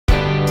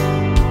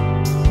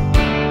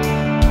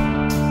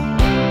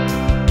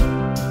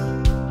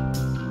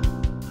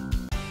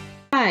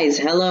guys,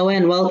 hello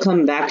and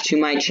welcome back to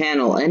my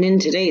channel, and in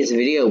today's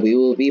video we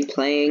will be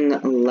playing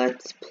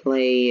Let's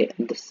Play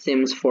The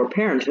Sims 4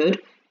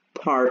 Parenthood,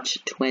 part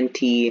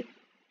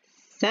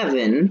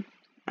 27,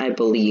 I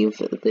believe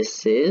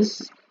this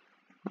is.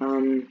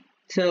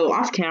 So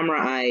off camera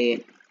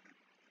I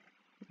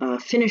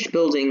finished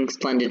building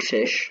Splendid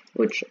Fish,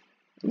 which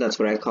that's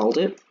what I called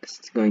it, 'cause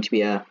it's going to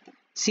be a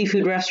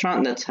seafood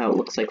restaurant. That's how it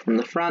looks like from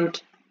the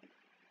front,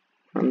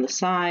 from the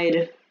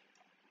side.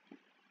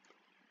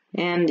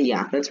 And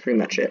yeah, that's pretty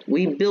much it.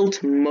 We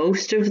built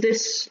most of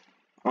this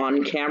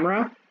on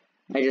camera.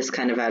 I just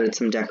kind of added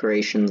some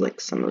decorations,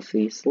 like some of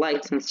these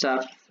lights and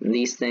stuff, and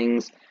these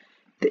things.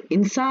 The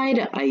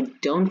inside, I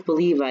don't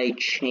believe I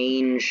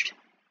changed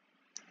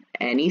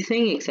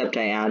anything, except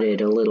I added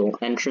a little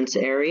entrance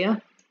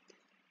area.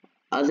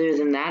 Other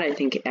than that, I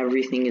think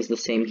everything is the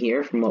same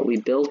here from what we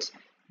built.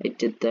 I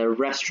did the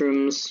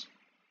restrooms,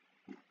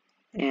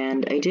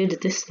 and I did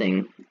this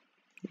thing,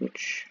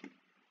 which...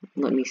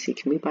 Let me see,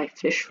 can we buy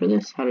fish for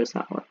this? How does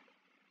that work?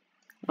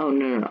 Oh,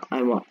 no, I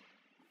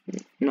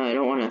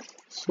don't want to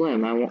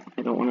swim. I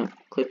don't want to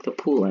click the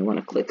pool. I want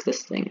to click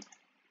this thing.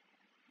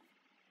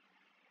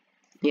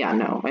 Yeah,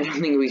 no, I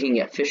don't think we can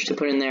get fish to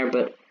put in there,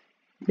 but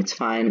it's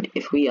fine.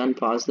 If we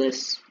unpause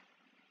this,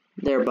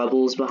 there are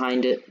bubbles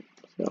behind it,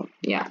 so,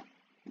 yeah.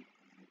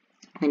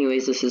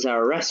 Anyways, this is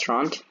our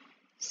restaurant,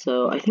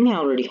 so I think I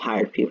already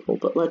hired people,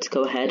 but let's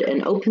go ahead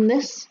and open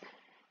this.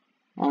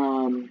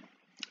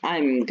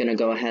 I'm gonna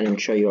go ahead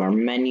and show you our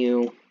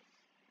menu.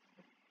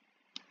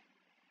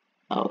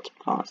 Oh, it's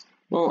paused.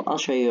 Well, I'll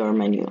show you our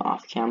menu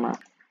off camera.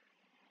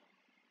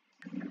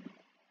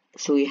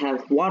 So we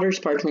have water,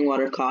 sparkling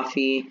water,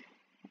 coffee,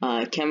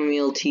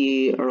 chamomile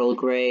tea, Earl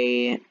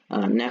Grey,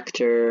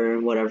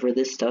 nectar, whatever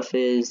this stuff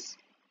is.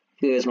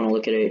 If you guys want to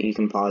look at it, you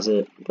can pause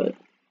it.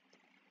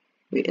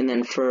 And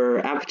then for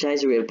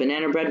appetizer, we have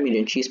banana bread, meat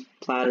and cheese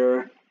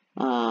platter,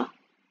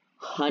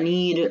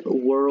 honeyed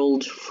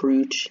world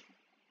fruit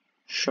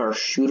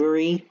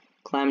charcuterie,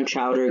 clam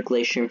chowder,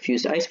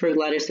 glacier-infused iceberg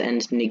lettuce,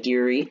 and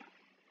nigiri.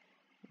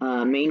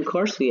 Main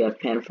course, we have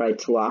pan-fried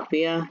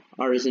tilapia,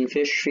 artisan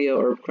fish, trio,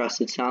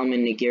 herb-crusted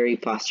salmon, nigiri,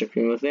 pasta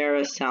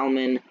primavera,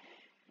 salmon,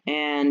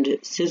 and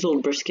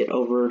sizzled brisket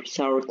over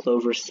sour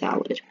clover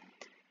salad.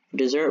 For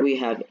dessert, we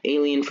have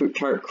alien fruit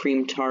tart,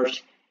 cream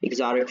tart,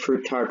 exotic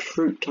fruit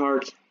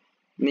tart,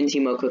 minty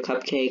mocha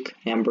cupcake,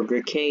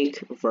 hamburger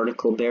cake,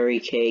 vertical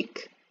berry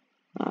cake,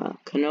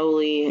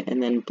 cannoli,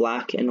 and then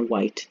black and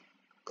white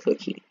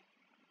cookie.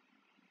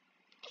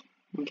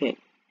 Okay.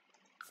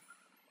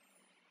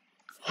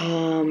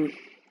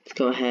 Let's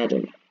go ahead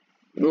and,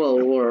 well,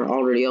 we're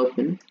already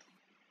open,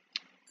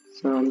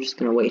 so I'm just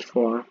gonna wait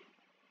for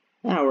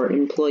our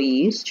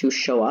employees to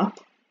show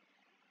up.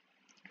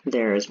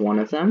 There's one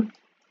of them.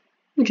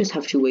 We just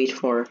have to wait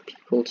for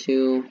people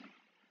to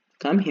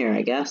come here,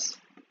 I guess.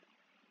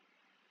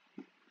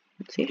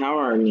 Let's see, how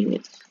are our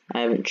needs?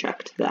 I haven't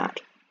checked that.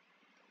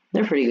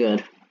 They're pretty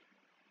good.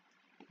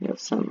 We have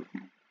some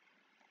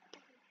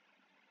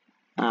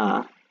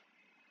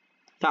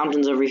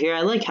fountains over here.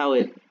 I like how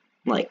it,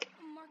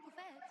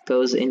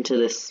 goes into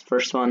this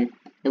first one.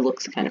 It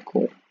looks kind of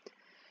cool.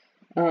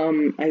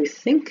 I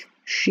think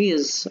she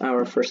is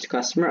our first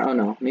customer. Oh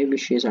no, maybe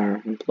she's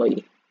our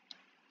employee.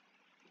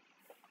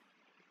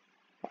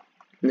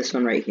 This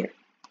one right here.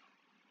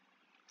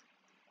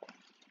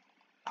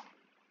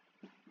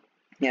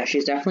 Yeah,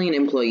 she's definitely an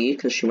employee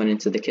because she went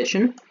into the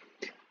kitchen.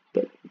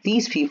 But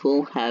these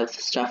people have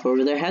stuff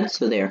over their heads,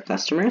 so they are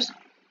customers.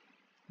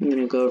 I'm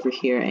going to go over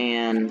here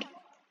and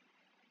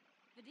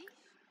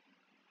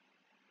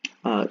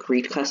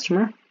greet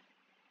customer.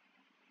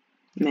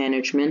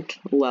 Management,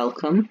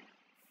 welcome.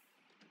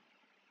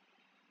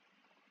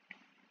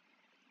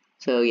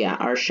 So yeah,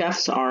 our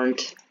chefs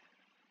aren't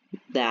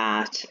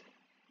that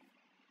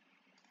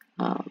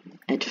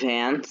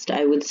advanced,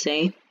 I would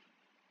say.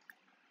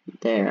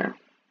 They're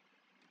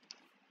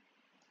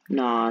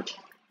not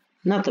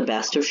the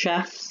best of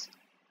chefs,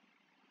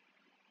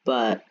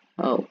 but,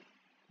 oh,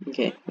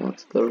 okay,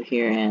 let's go over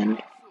here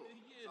and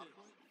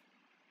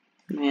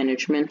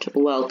management,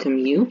 welcome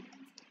you.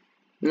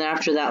 And then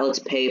after that, let's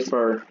pay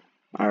for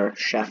our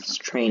chef's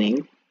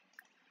training.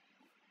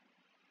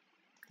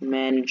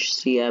 Manage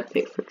Sia,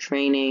 pay for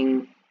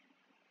training,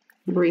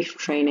 brief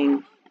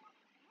training.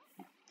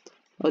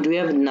 Oh, do we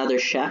have another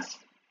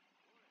chef?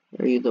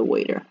 Or are you the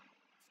waiter?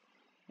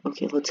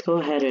 Okay, let's go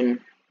ahead and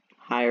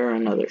hire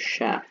another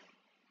chef.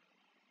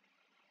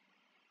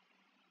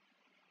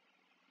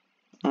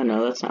 Oh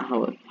no, that's not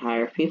how we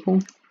hire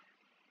people.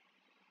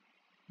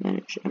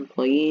 Manage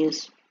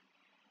employees.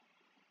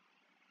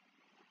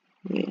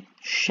 Okay,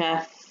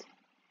 chef.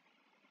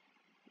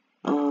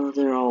 Oh,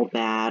 they're all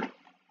bad.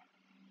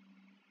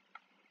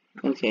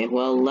 Okay,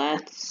 well,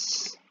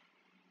 let's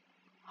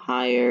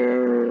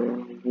hire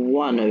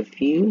one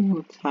of you.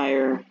 Let's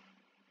hire...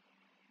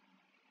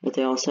 Are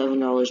they all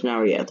 $7 an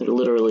hour? Yeah, they're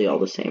literally all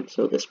the same,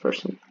 so this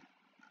person.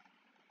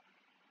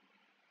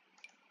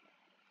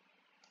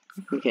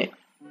 Okay.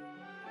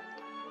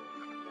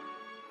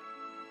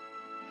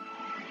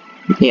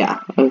 Yeah,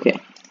 okay.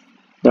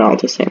 They're all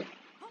the same.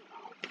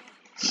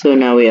 So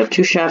now we have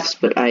 2 chefs,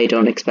 but I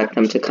don't expect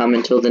them to come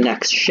until the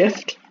next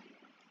shift.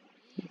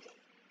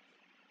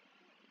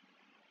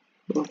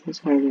 Let's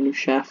hire a new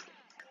chef.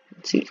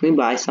 Let's see, can we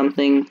buy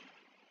something?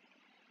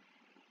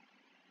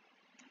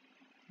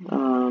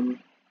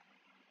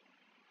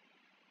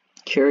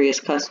 Curious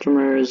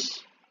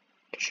customers.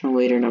 Additional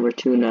waiter number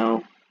 2,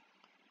 no.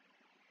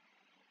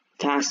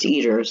 Fast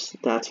eaters,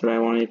 that's what I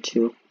wanted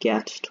to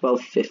get.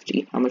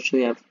 12.50. How much do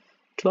we have?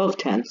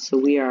 12.10, so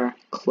we are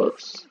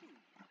close.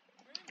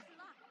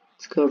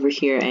 Let's go over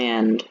here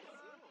and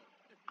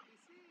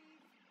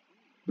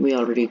we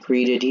already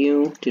greeted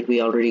you. Did we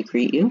already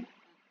greet you?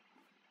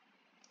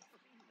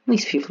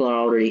 These people are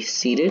already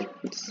seated.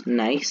 It's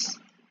nice.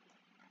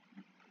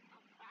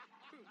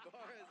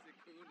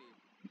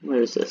 What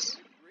is this?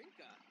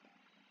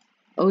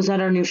 Oh, is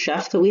that our new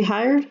chef that we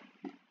hired?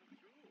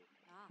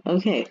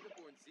 Okay.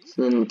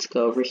 So then let's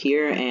go over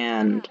here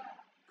and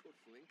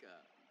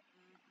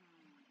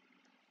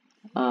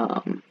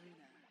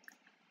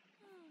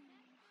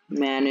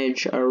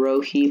manage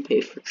Arohi,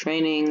 pay for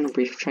training,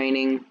 brief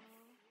training.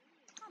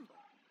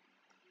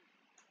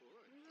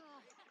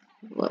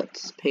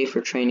 Let's pay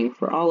for training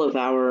for all of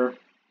our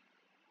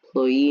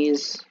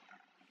employees.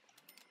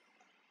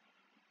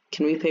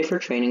 Can we pay for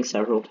training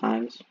several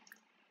times?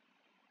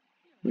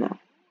 No.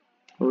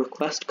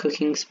 Request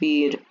cooking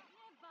speed.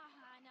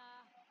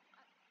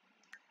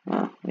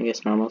 I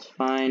guess normal's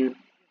fine.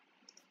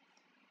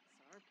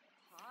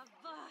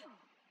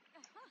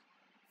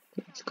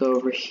 Let's go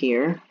over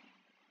here.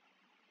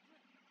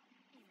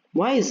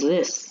 Why is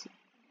this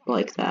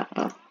like that?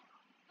 Oh.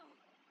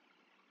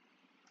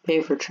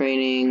 Pay for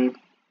training.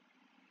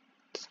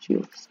 Let's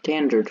do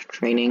standard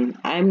training.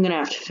 I'm gonna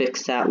have to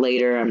fix that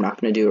later. I'm not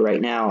gonna do it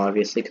right now,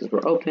 obviously, because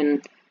we're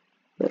open.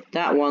 But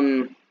that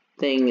one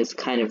thing is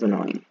kind of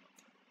annoying.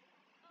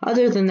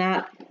 Other than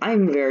that,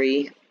 I'm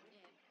very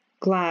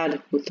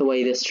glad with the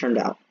way this turned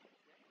out.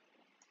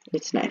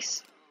 It's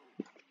nice.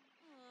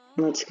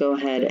 Let's go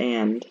ahead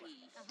and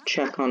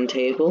check on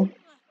table.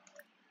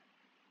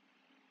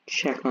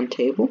 Check on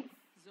table.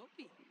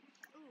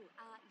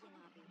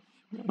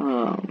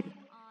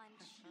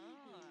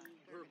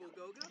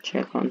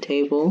 Check on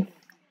table.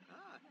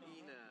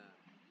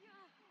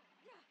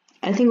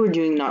 I think we're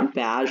doing not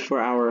bad for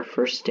our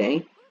first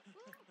day.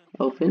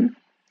 Open.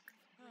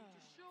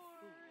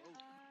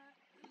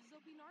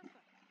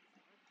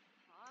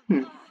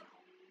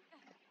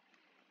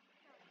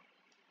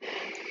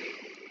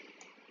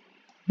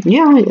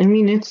 Yeah, I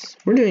mean,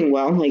 we're doing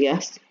well, I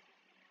guess.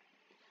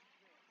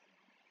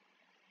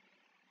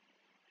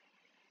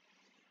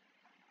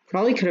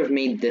 Probably could have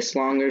made this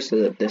longer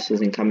so that this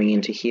isn't coming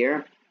into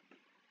here.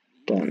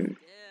 Done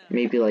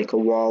maybe like a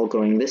wall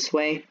going this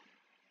way.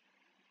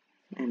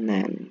 And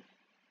then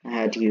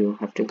had you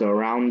have to go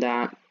around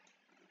that.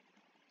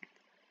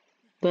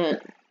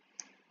 But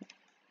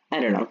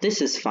I don't know,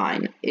 this is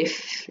fine.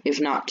 If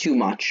not too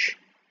much.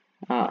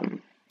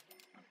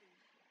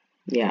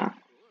 Yeah.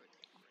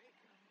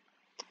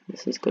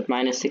 This is good,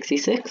 minus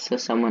 66, so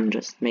someone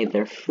just made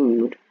their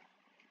food.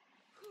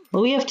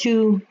 Well, we have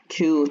two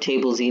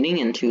tables eating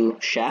and 2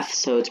 chefs,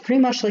 so it's pretty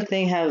much like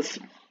they have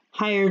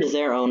hired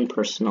their own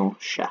personal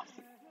chef.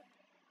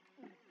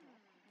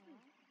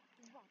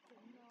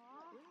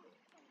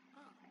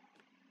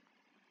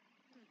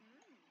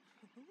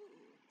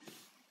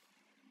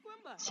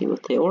 Let's see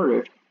what they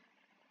ordered.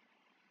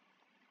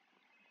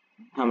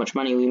 How much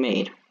money we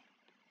made.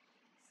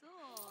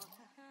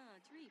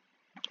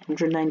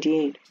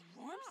 198.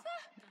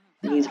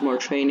 Needs more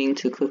training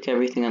to cook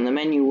everything on the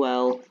menu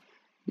well.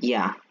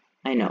 Yeah,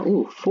 I know.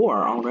 Ooh,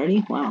 4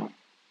 already? Wow.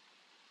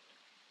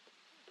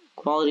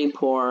 Quality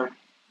poor.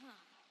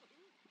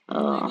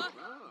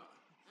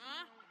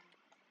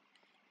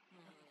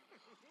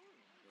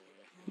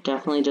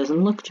 Definitely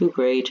doesn't look too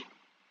great.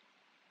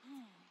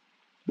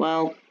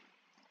 Well,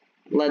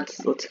 let's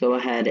go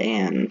ahead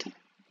and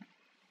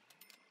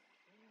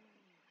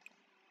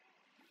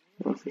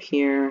over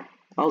here.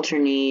 Alter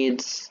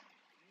needs.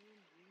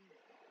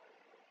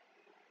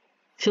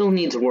 Phil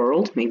needs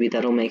world. Maybe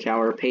that'll make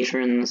our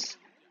patrons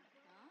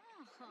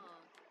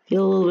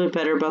feel a little bit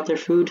better about their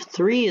food.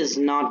 3 is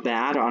not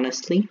bad,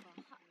 honestly,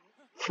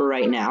 for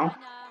right now.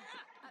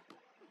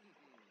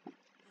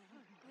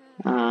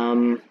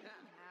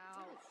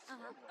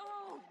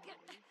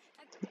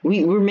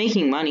 We're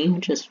making money,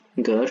 which is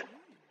good.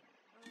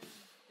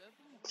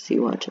 Let's see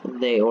what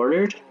they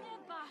ordered.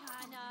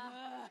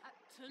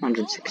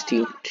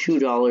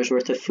 $162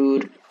 worth of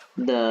food.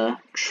 The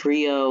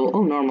trio,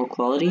 normal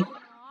quality.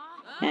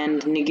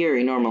 And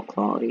nigiri, normal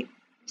quality.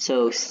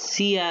 So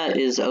Sia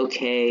is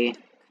okay.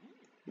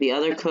 The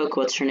other cook,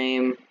 what's her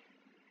name?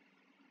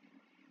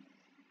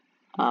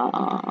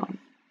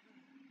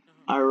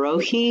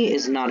 Arohi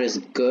is not as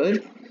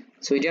good,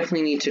 so we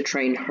definitely need to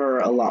train her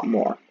a lot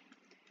more.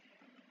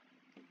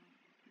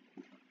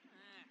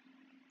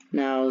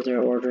 Now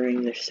they're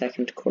ordering their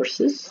second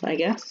courses, I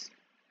guess.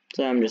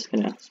 So I'm just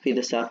gonna speed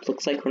this up.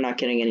 Looks like we're not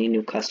getting any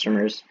new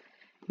customers.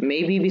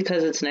 Maybe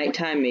because it's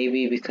nighttime,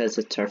 maybe because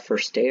it's our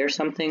first day or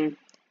something.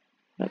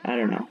 But I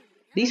don't know.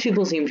 These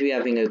people seem to be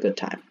having a good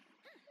time.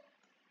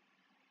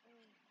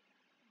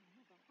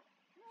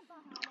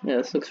 Yeah,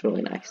 this looks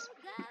really nice.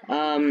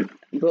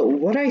 But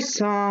what I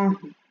saw,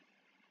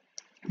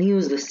 I think it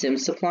was the Sim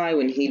Supply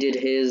when he did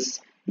his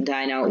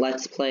Dine Out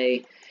Let's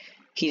Play.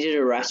 He did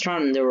a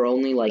restaurant and there were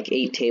only like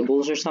 8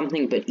 tables or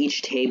something, but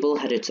each table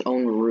had its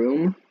own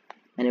room,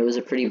 and it was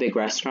a pretty big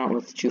restaurant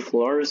with 2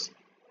 floors.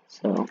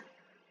 So,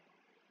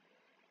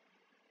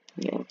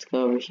 yeah, let's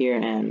go over here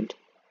and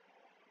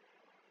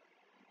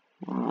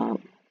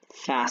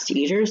fast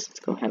eaters. Let's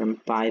go ahead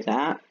and buy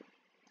that.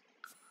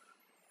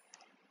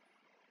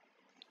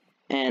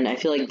 And I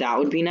feel like that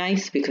would be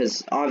nice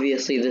because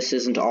obviously this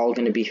isn't all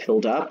going to be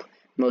filled up.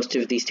 Most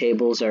of these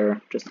tables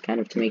are just kind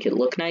of to make it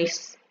look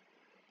nice.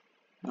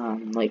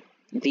 Like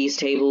these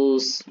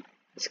tables,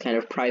 this kind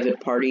of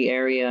private party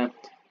area,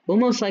 will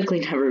most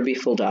likely never be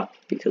filled up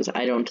because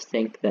I don't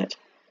think that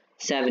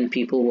 7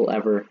 people will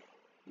ever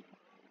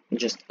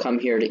just come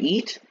here to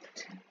eat.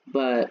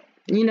 But,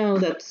 you know,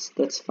 that's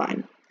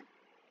fine.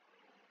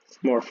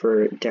 It's more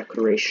for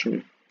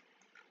decoration.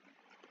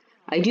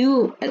 I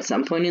do, at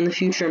some point in the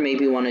future,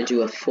 maybe want to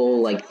do a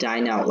full, like,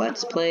 Dine Out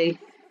Let's Play,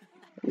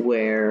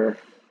 where,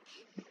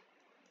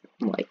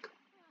 like,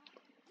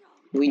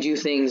 we do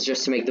things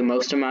just to make the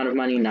most amount of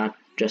money, not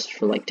just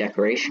for, like,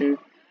 decoration.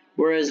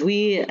 Whereas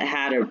we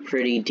had a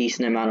pretty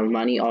decent amount of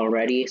money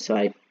already, so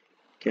I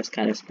just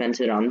kind of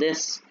spent it on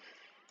this.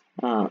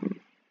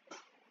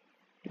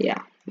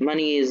 Yeah,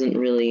 money isn't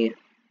really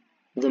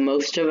the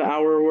most of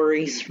our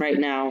worries right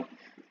now,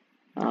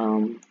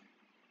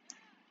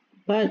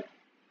 but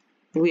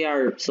we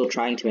are still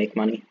trying to make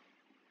money.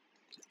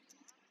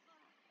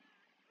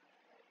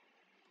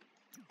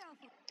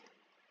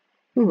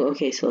 Ooh,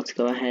 okay, so let's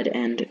go ahead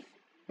and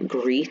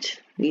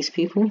greet these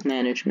people.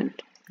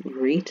 Management,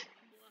 greet.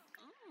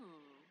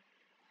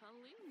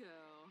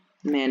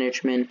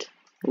 Management,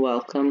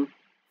 welcome.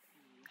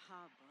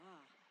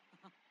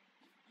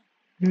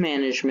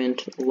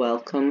 Management,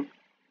 welcome.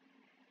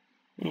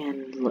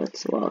 And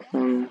let's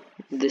welcome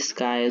this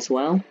guy as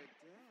well.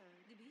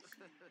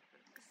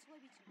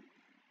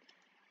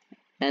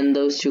 And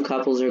those 2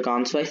 couples are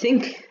gone, so I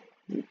think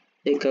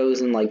it goes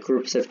in like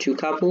groups of 2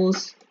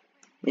 couples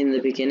in the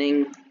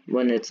beginning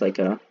when it's like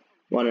a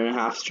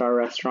 1.5-star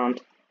restaurant.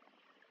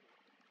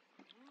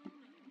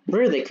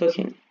 Where are they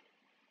cooking?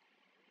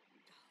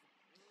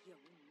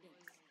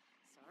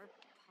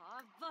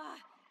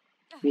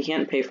 We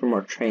can't pay for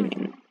more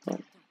training,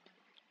 but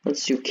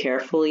let's do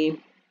carefully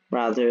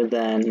rather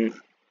than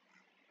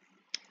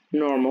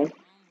normal,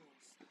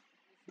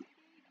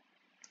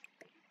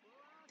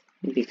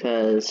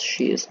 because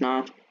she is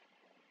not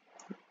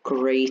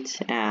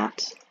great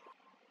at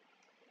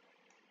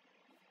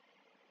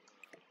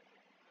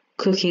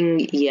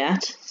cooking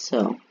yet,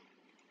 so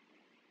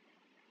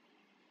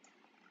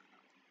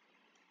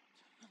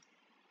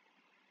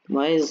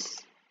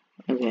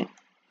okay.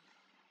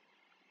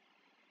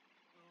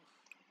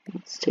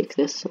 Let's take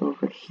this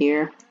over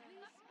here.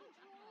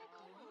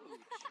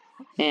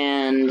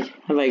 And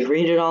have I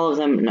greeted all of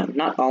them? No,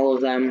 not all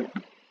of them.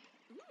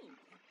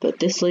 But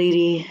this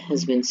lady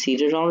has been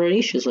seated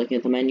already. She's looking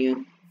at the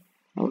menu.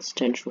 All this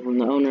attention from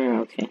the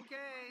owner. Okay.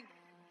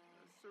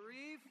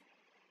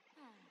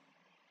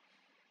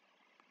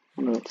 I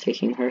don't know what's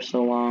taking her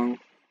so long.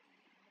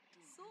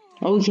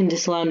 Oh, we can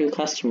disallow new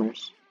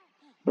customers.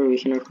 Or we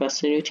can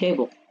request a new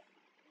table.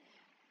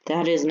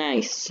 That is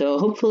nice. So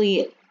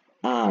hopefully,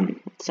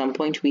 at some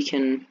point we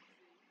can,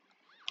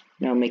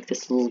 make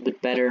this a little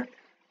bit better.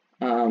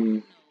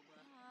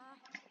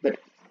 But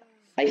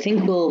I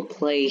think we'll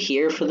play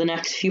here for the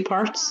next few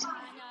parts.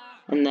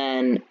 And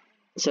then,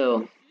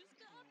 so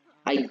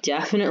I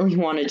definitely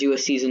want to do a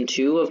season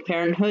 2 of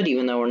Parenthood,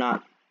 even though we're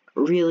not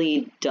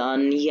really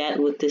done yet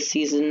with this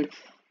season.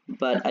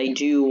 But I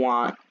do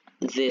want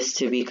this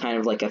to be kind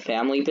of like a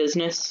family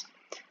business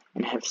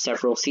and have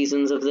several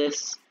seasons of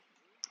this.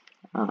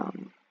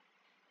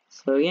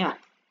 So yeah.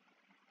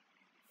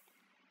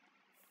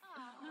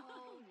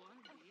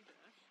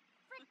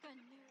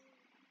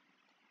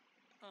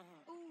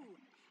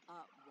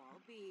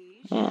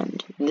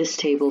 And this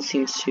table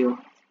seems to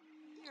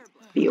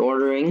be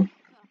ordering.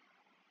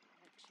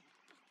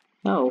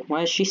 Oh,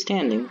 why is she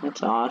standing?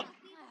 That's odd.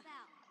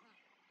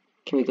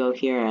 Can we go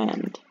here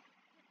and...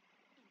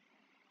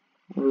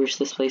 I wish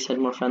this place had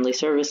more friendly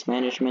service.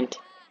 Management.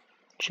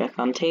 Check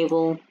on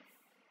table.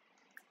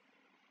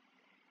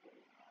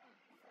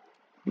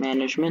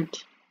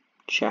 Management.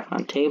 Check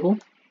on table.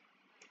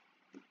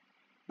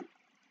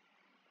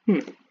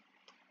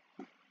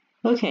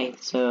 Okay,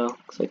 so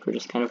looks like we're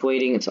just kind of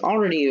waiting. It's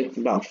already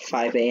about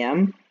 5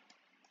 a.m.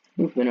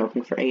 We've been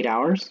open for 8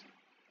 hours.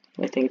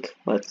 I think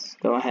let's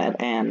go ahead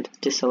and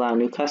disallow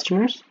new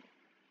customers.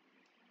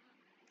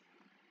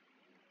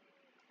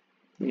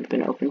 We've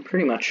been open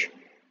pretty much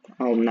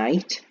all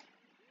night.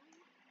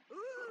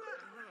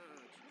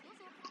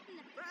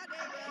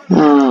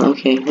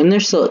 Okay, and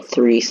they're still at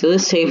 3, so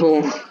this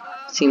table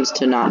seems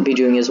to not be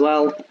doing as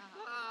well.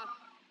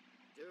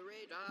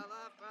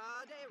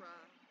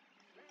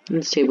 And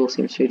this table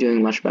seems to be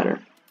doing much better.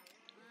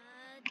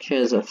 She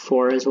has a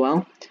 4 as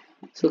well.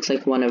 This looks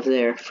like one of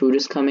their food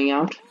is coming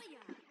out.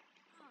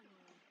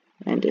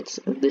 And it's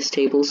this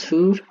table's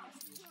food.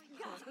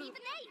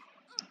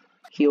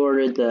 He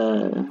ordered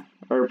the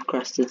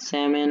herb-crusted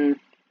salmon.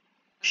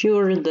 She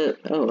ordered the,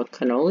 a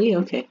cannoli?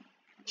 Okay.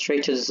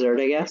 Straight to dessert,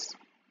 I guess.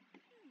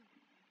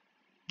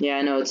 Yeah,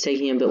 I know it's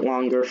taking a bit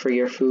longer for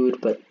your food,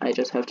 but I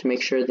just have to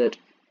make sure that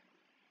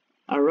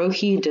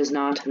Arohi does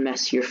not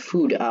mess your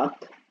food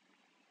up.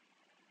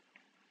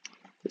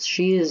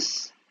 She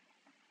is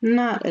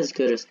not as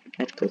good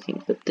at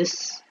cooking, but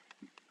this,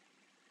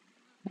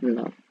 I don't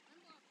know.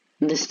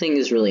 This thing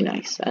is really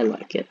nice. I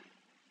like it.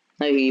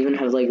 I even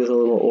have like this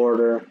little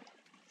order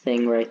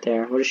thing right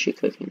there. What is she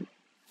cooking?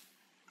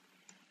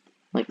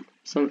 Like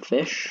some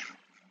fish?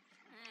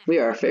 We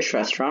are a fish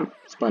restaurant.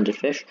 Splendid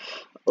fish.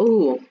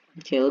 Oh,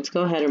 okay, let's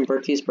go ahead and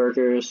burn these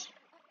burgers.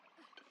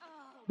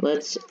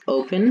 Let's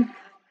open.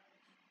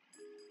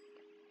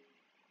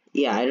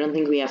 Yeah, I don't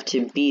think we have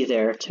to be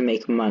there to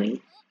make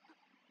money.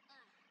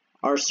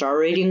 Our star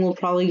rating will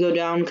probably go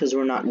down because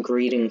we're not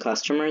greeting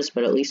customers,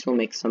 but at least we'll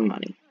make some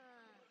money.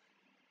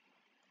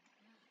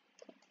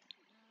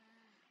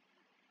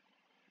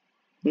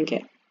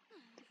 Okay.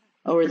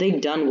 Oh, are they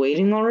done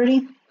waiting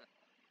already?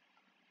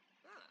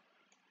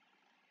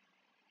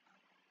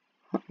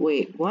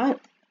 Wait,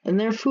 what? And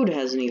their food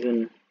hasn't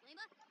even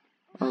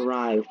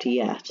arrived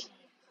yet.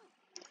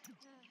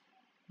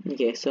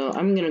 Okay, so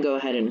I'm gonna go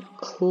ahead and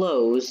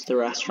close the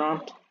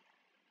restaurant.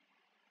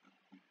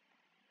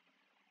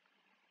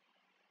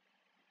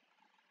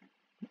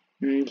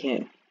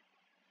 Okay.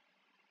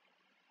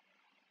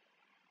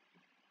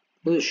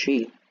 Who is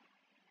she?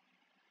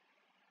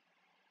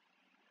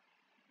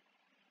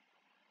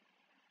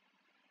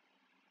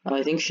 Oh,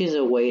 I think she's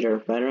a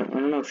waiter, but I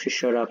don't know if she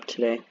showed up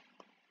today.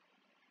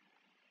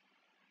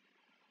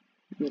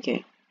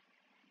 Okay.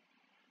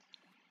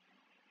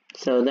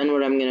 So then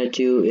what I'm gonna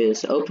do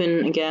is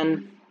open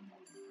again.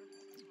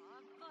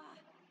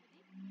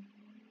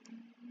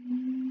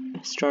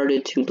 I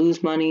started to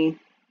lose money.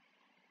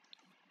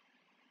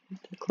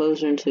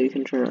 Close her until you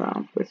can turn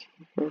around.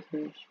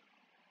 Burgers.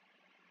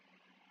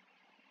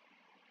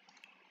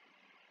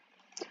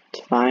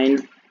 It's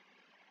fine.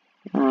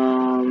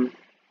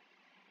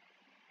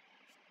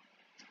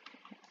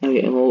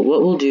 Okay, well,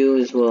 what we'll do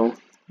is we're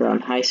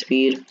on high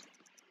speed.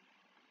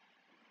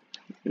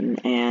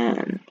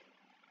 And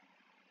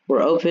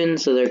we're open,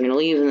 so they're gonna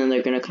leave, and then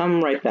they're gonna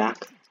come right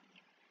back.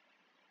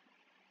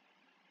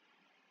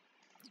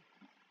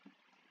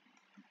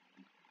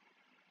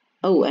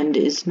 Oh, and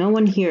is no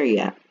one here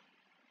yet?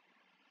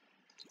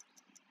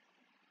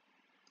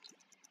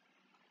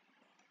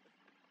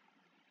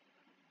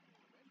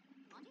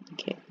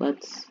 Okay,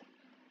 let's...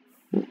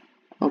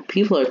 Well,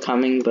 people are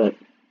coming, but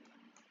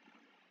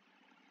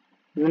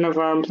none of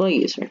our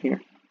employees are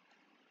here.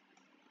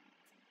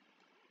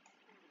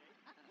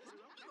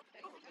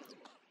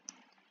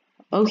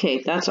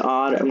 Okay, that's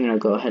odd. I'm gonna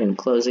go ahead and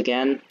close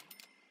again.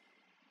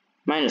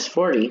 Minus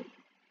 40.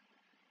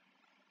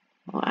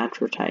 Well,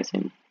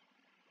 advertising.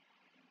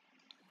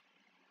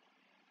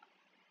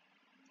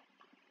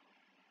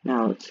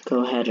 Now let's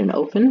go ahead and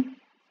open.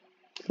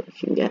 So we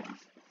can get...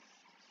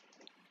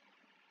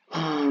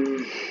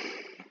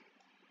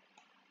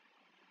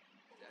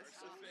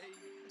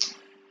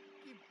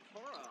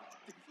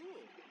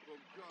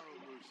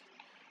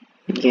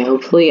 Okay,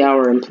 hopefully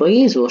our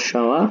employees will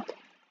show up.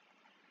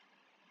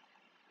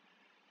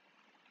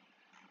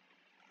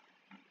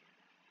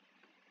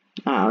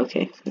 Ah,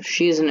 okay, so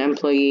she's an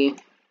employee.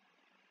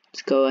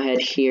 Let's go ahead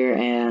here,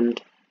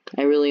 and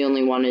I really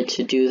only wanted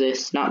to do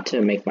this, not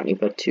to make money,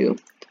 but to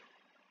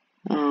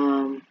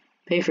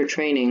pay for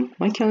training.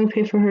 Why can't we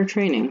pay for her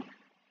training?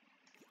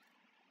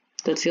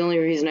 That's the only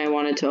reason I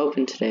wanted to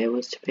open today,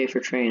 was to pay for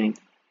training.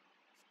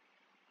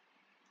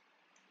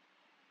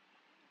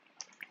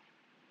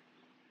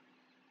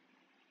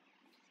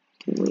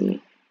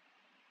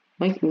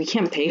 We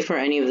can't pay for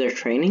any of their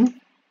training?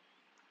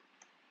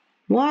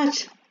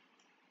 What?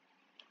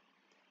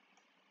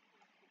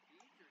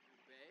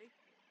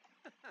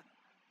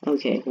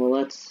 Okay, well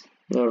let's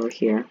go over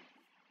here.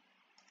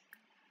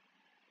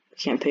 We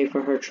can't pay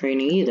for her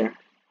training either.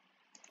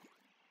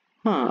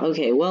 Huh,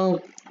 okay,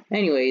 well,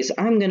 anyways,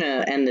 I'm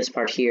gonna end this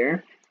part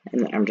here,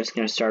 and I'm just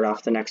gonna start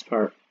off the next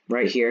part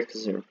right here,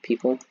 because there are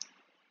people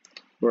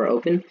who are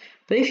open.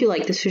 But if you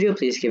like this video,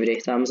 please give it a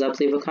thumbs up,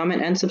 leave a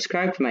comment, and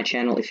subscribe to my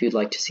channel if you'd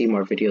like to see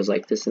more videos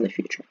like this in the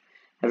future.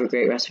 Have a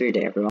great rest of your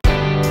day, everyone.